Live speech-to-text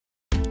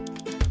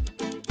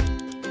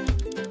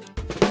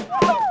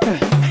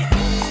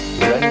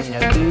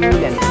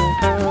and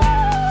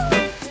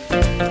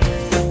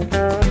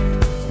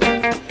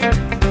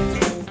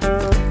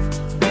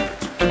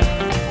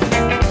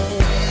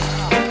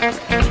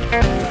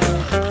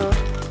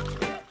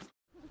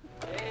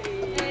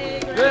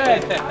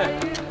Good.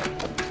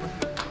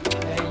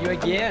 You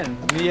again.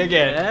 Me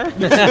again.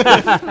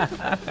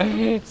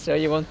 So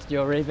you want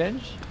your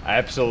revenge?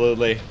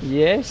 Absolutely.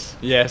 Yes.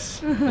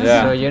 Yes.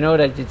 So you know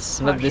that it's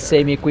not the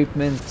same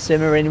equipment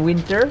summer and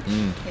winter.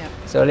 Yeah.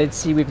 So let's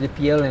see with the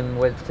PL and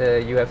what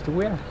you have to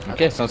wear.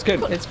 Okay, sounds good.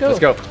 Let's go. Let's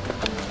go.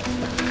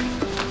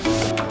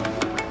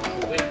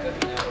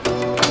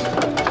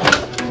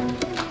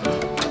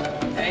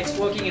 It's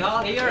working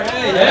hard here.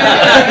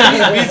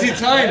 Yeah. Busy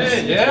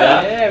times.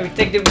 Yeah, we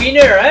take the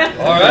winner, eh?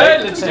 All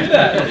right, let's do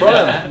that. No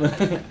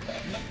problem.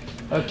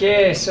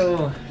 Okay,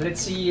 so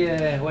let's see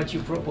what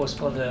you propose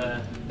for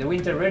the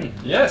winter running.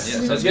 Yes.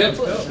 Sounds good.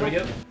 Very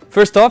good.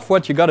 First off,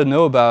 what you gotta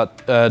know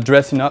about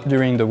dressing up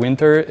during the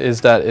winter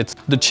is that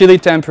the chilly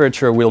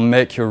temperature will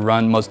make your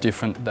run most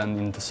different than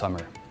in the summer.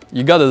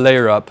 You gotta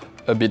layer up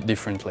a bit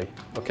differently,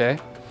 okay?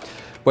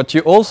 What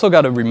you also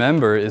gotta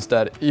remember is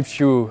that if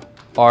you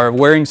are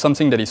wearing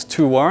something that is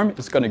too warm,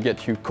 it's gonna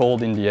get you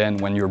cold in the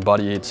end when your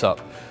body heats up.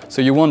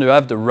 So you want to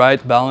have the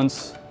right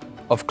balance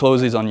of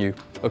clothes on you,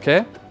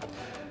 okay?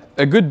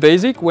 A good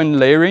basic when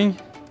layering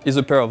is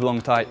a pair of long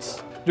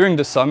tights. During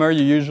the summer,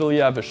 you usually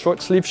have a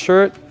short sleeve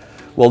shirt,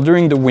 while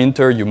during the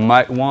winter, you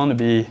might want to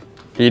be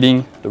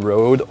hitting the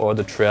road or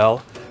the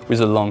trail with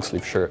a long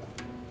sleeve shirt.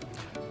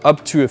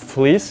 Up to a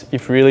fleece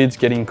if really it's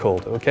getting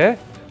cold, okay?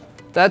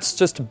 That's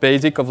just a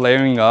basic of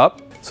layering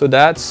up. So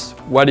that's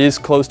what is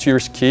close to your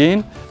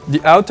skin.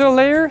 The outer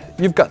layer,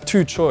 you've got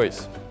two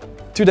choices.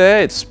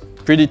 Today it's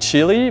pretty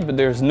chilly, but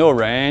there's no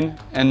rain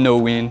and no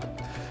wind.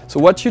 So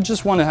what you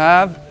just want to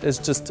have is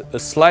just a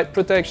slight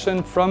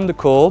protection from the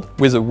cold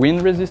with a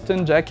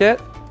wind-resistant jacket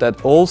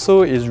that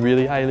also is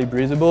really highly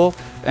breathable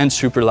and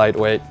super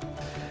lightweight.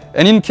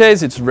 And in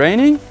case it's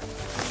raining,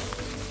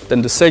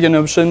 then the second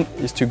option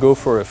is to go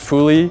for a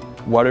fully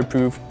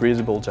waterproof,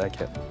 breathable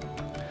jacket.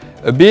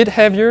 A bit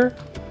heavier,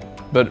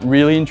 but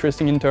really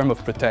interesting in terms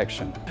of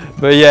protection.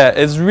 But yeah,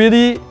 it's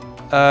really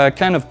a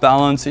kind of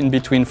balance in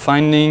between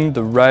finding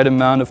the right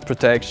amount of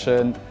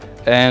protection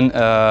and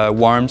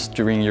warmth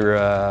during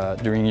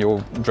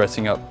your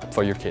dressing up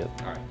for your kid.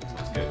 All right,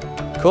 sounds good.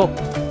 Cool.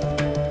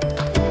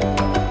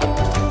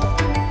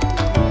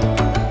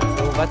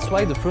 So that's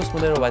why the first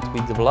model that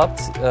we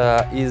developed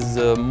is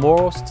the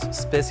most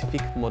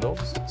specific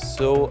models.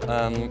 So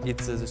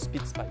it's the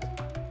speed spike.